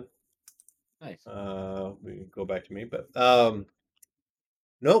again. nice. We can go back to me, but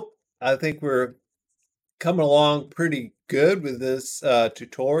nope. I think we're coming along pretty good with this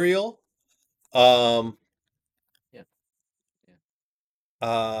tutorial. Um, Yeah, yeah.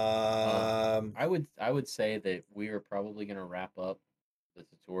 Um, um, I would say that we are probably going to wrap up the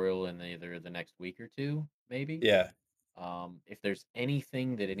tutorial in either the next week or two, maybe. yeah. If there's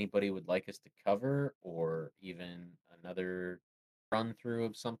anything that anybody would like us to cover, or even another run through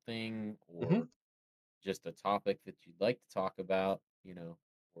of something, Hmm. or just a topic that you'd like to talk about,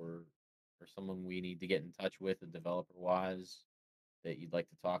 or someone we need to get in touch with, a developer wise that you'd like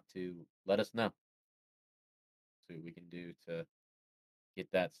to talk to, let us know. See what we can do to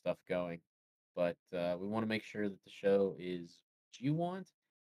get that stuff going. But we want to make sure that the show is what you want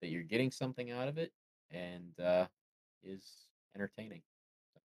that you're getting something out of it and is entertaining.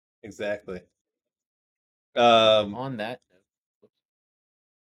 Exactly. On that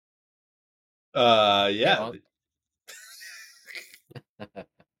Yeah. note,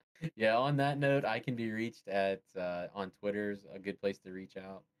 yeah, on that note, I can be reached at on Twitter's a good place to reach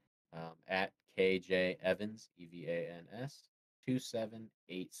out at KJ Evans EVANS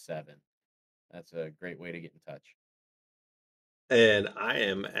 2787. That's a great way to get in touch. And I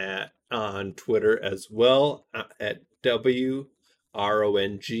am on Twitter as well at WRONGHOLT.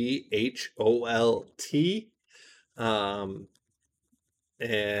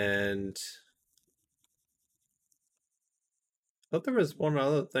 And I thought there was one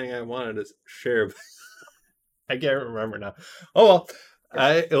other thing I wanted to share. But I can't remember now. Oh well,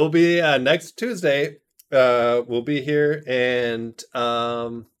 it'll be next Tuesday. We'll be here and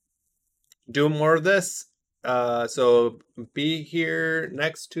doing more of this. So be here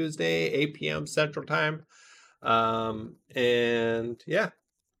next Tuesday, 8 p.m. Central Time. And yeah,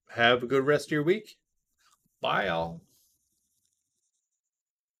 have a good rest of your week. Bye, all.